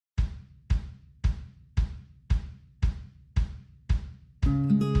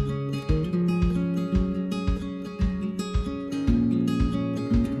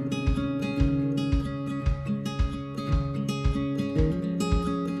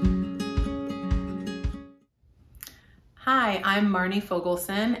Hi, I'm Marnie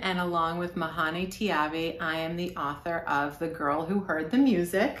Fogelson, and along with Mahani Tiavi, I am the author of The Girl Who Heard the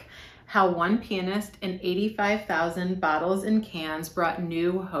Music, How One Pianist and 85,000 Bottles and Cans Brought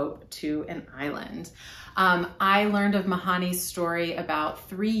New Hope to an Island. I learned of Mahani's story about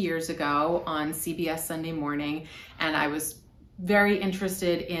 3 years ago on CBS Sunday Morning, and I was very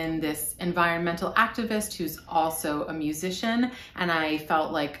interested in this environmental activist who's also a musician, and I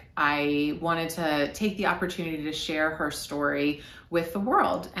felt like I wanted to take the opportunity to share her story with the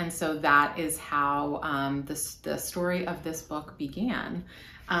world. And so that is how the story of this book began.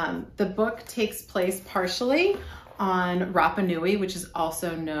 The book takes place partially on Rapa Nui, which is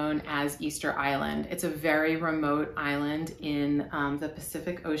also known as Easter Island. It's a very remote island in the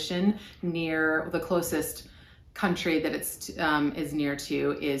Pacific Ocean. Near the closest country that is near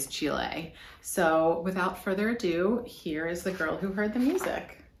to is Chile. So without further ado, here is the girl who heard the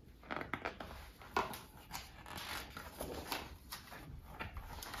music.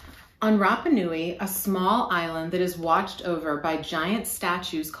 On Rapa Nui, a small island that is watched over by giant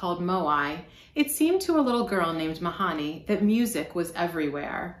statues called moai, it seemed to a little girl named Mahani that music was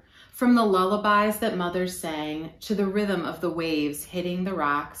everywhere. From the lullabies that mothers sang, to the rhythm of the waves hitting the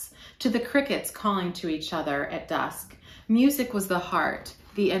rocks, to the crickets calling to each other at dusk, music was the heart,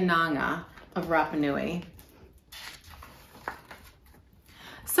 the inanga of Rapa Nui.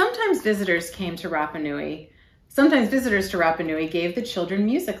 Sometimes visitors to Rapa Nui gave the children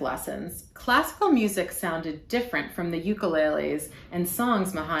music lessons. Classical music sounded different from the ukuleles and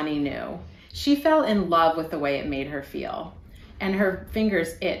songs Mahani knew. She fell in love with the way it made her feel, and her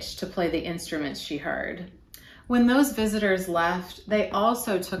fingers itched to play the instruments she heard. When those visitors left, they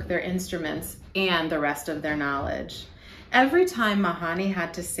also took their instruments and the rest of their knowledge. Every time Mahani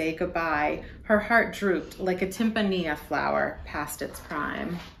had to say goodbye, her heart drooped like a tympanilla flower past its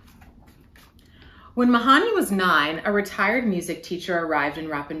prime. When Mahani was 9, a retired music teacher arrived in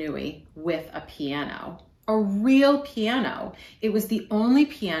Rapa Nui with a piano. A real piano. It was the only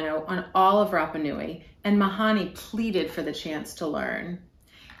piano on all of Rapa Nui, and Mahani pleaded for the chance to learn.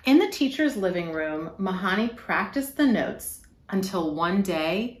 In the teacher's living room, Mahani practiced the notes until one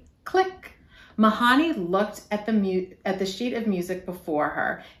day, click, Mahani looked at the sheet of music before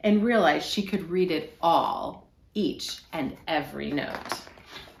her and realized she could read it all, each and every note.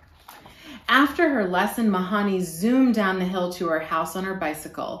 After her lesson, Mahani zoomed down the hill to her house on her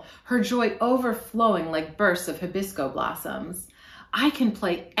bicycle, her joy overflowing like bursts of hibisco blossoms. I can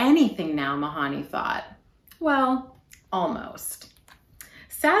play anything now, Mahani thought. Well, almost.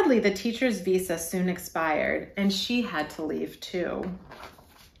 Sadly, the teacher's visa soon expired, and she had to leave too.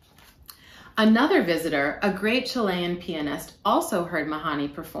 Another visitor, a great Chilean pianist, also heard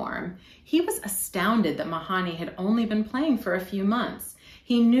Mahani perform. He was astounded that Mahani had only been playing for a few months.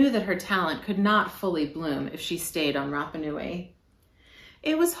 He knew that her talent could not fully bloom if she stayed on Rapa Nui.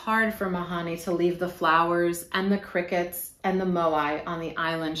 It was hard for Mahani to leave the flowers and the crickets and the moai on the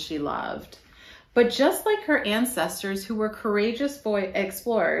island she loved. But just like her ancestors who were courageous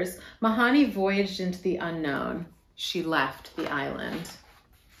explorers, Mahani voyaged into the unknown. She left the island.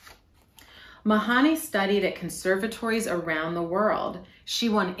 Mahani studied at conservatories around the world. She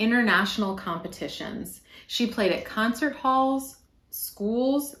won international competitions. She played at concert halls,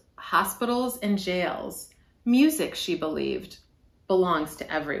 schools, hospitals, and jails. Music, she believed, belongs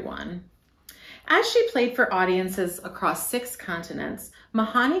to everyone. As she played for audiences across 6 continents,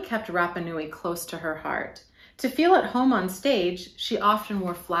 Mahani kept Rapa Nui close to her heart. To feel at home on stage, she often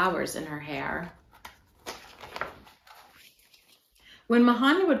wore flowers in her hair. When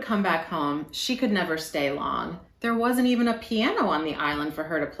Mahani would come back home, she could never stay long. There wasn't even a piano on the island for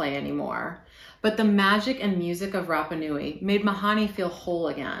her to play anymore. But the magic and music of Rapa Nui made Mahani feel whole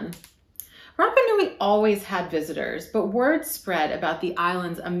again. Rapa Nui always had visitors, but word spread about the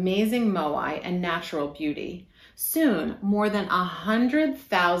island's amazing moai and natural beauty. Soon, more than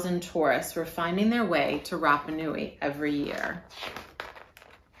 100,000 tourists were finding their way to Rapa Nui every year.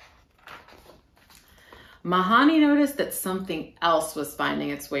 Mahani noticed that something else was finding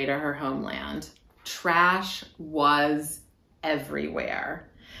its way to her homeland. Trash was everywhere.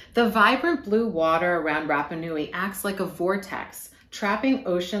 The vibrant blue water around Rapa Nui acts like a vortex, trapping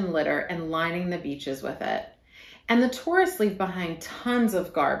ocean litter and lining the beaches with it. And the tourists leave behind tons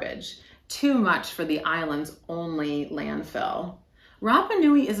of garbage, too much for the island's only landfill. Rapa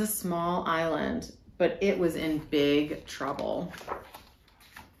Nui is a small island, but it was in big trouble.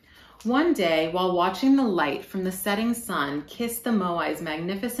 One day, while watching the light from the setting sun kiss the moai's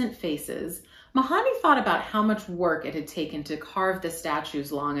magnificent faces, Mahani thought about how much work it had taken to carve the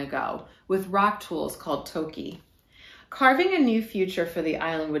statues long ago with rock tools called toki. Carving a new future for the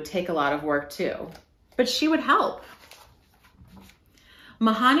island would take a lot of work too, but she would help.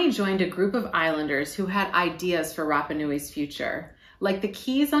 Mahani joined a group of islanders who had ideas for Rapa Nui's future. Like the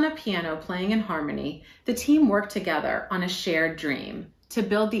keys on a piano playing in harmony, the team worked together on a shared dream to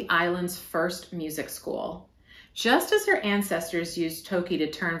build the island's first music school. Just as her ancestors used toki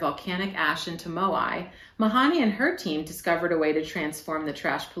to turn volcanic ash into moai, Mahani and her team discovered a way to transform the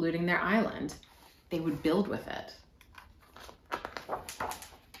trash polluting their island. They would build with it.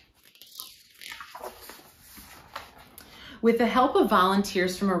 With the help of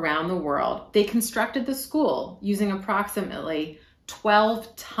volunteers from around the world, they constructed the school using approximately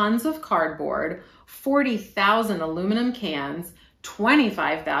 12 tons of cardboard, 40,000 aluminum cans,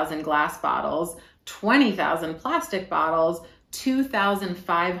 25,000 glass bottles, 20,000 plastic bottles,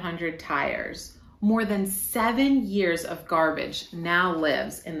 2,500 tires. More than 7 years of garbage now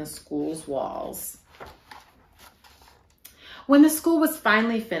lives in the school's walls. When the school was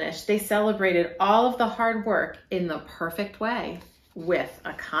finally finished, they celebrated all of the hard work in the perfect way, with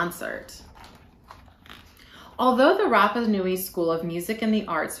a concert. Although the Rapa Nui School of Music and the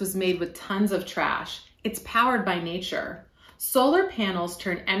Arts was made with tons of trash, it's powered by nature. Solar panels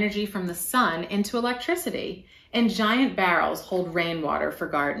turn energy from the sun into electricity, and giant barrels hold rainwater for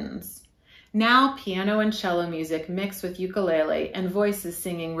gardens. Now piano and cello music mix with ukulele and voices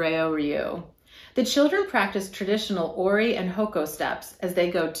singing Reo Ryu. The children practice traditional ori and hoko steps as they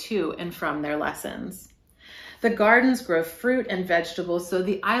go to and from their lessons. The gardens grow fruit and vegetables so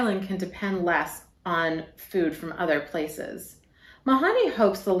the island can depend less on food from other places. Mahani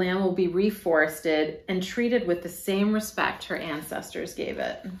hopes the land will be reforested and treated with the same respect her ancestors gave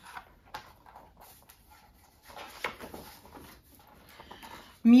it.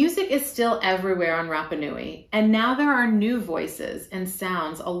 Music is still everywhere on Rapa Nui, and now there are new voices and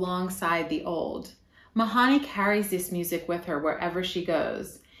sounds alongside the old. Mahani carries this music with her wherever she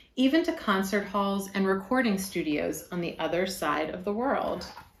goes, even to concert halls and recording studios on the other side of the world.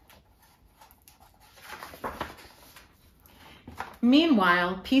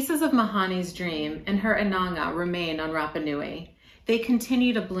 Meanwhile, pieces of Mahani's dream and her inanga remain on Rapa Nui. They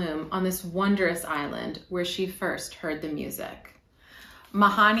continue to bloom on this wondrous island where she first heard the music.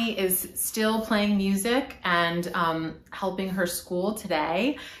 Mahani is still playing music and helping her school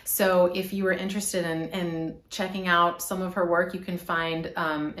today. So if you are interested in checking out some of her work, you can find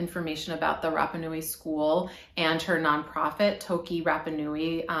information about the Rapa Nui School and her nonprofit, Toki Rapa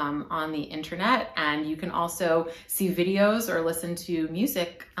Nui, on the internet. And you can also see videos or listen to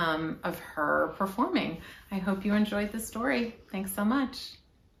music of her performing. I hope you enjoyed this story. Thanks so much.